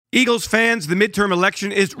Eagles fans, the midterm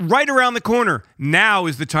election is right around the corner. Now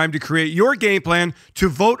is the time to create your game plan to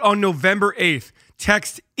vote on November 8th.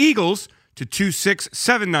 Text EAGLES to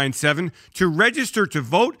 26797 to register to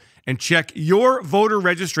vote and check your voter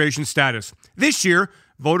registration status. This year,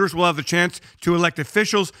 voters will have the chance to elect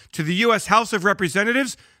officials to the U.S. House of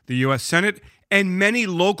Representatives, the U.S. Senate, and many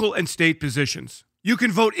local and state positions. You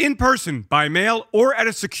can vote in person, by mail, or at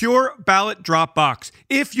a secure ballot drop box.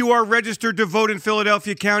 If you are registered to vote in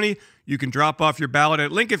Philadelphia County, you can drop off your ballot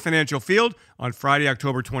at Lincoln Financial Field on Friday,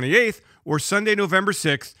 October 28th, or Sunday, November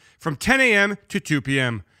 6th, from 10 a.m. to 2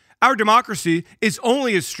 p.m. Our democracy is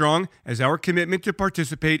only as strong as our commitment to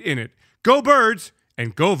participate in it. Go Birds,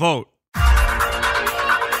 and go vote.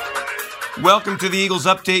 Welcome to the Eagles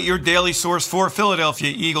Update, your daily source for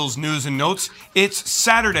Philadelphia Eagles news and notes. It's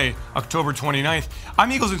Saturday, October 29th.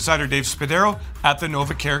 I'm Eagles insider Dave Spadaro at the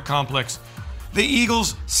NovaCare Complex. The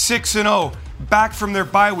Eagles 6-0, back from their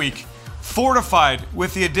bye week, fortified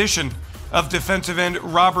with the addition of defensive end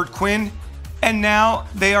Robert Quinn, and now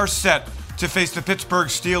they are set to face the Pittsburgh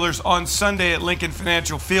Steelers on Sunday at Lincoln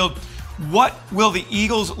Financial Field. What will the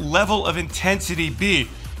Eagles' level of intensity be?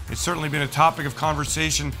 It's certainly been a topic of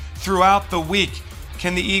conversation throughout the week.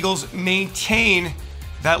 Can the Eagles maintain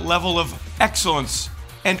that level of excellence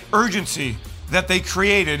and urgency that they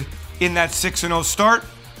created in that 6-0 start?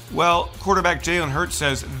 Well, quarterback Jalen Hurts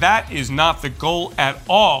says that is not the goal at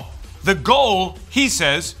all. The goal, he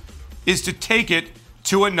says, is to take it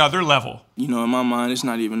to another level. You know, in my mind, it's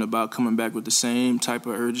not even about coming back with the same type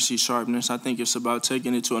of urgency, sharpness. I think it's about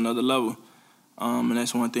taking it to another level. And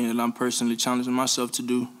that's one thing that I'm personally challenging myself to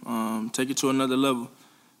do. Take it to another level.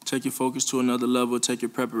 Take your focus to another level. Take your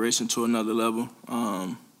preparation to another level.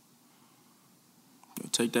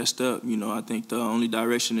 Take that step. You know, I think the only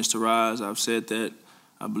direction is to rise. I've said that.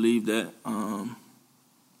 I believe that.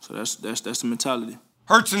 So that's the mentality.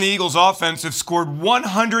 Hurts and the Eagles offense have scored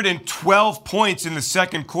 112 points in the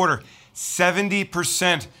second quarter,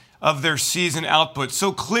 70% of their season output.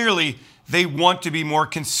 So clearly, they want to be more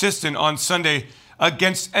consistent on Sunday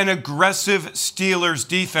against an aggressive Steelers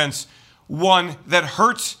defense, one that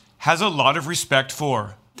Hurts has a lot of respect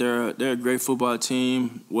for. They're a great football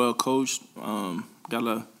team, well coached. Got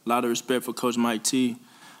a lot of respect for Coach Mike T.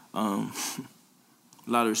 A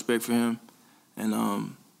lot of respect for him,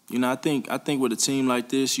 and you know, I think with a team like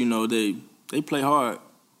this, you know, they play hard.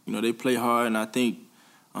 You know, they play hard, and I think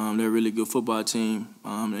they're a really good football team,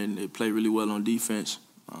 and they play really well on defense.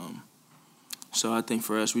 So I think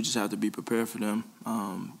for us, we just have to be prepared for them,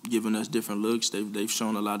 giving us different looks. They've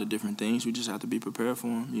shown a lot of different things. We just have to be prepared for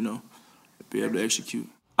them, you know, be able to execute.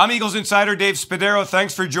 I'm Eagles insider Dave Spadaro.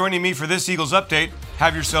 Thanks for joining me for this Eagles Update.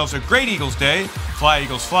 Have yourselves a great Eagles day. Fly,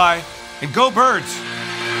 Eagles, fly, and go Birds.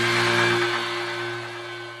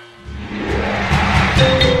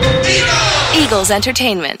 Eagles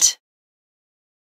Entertainment.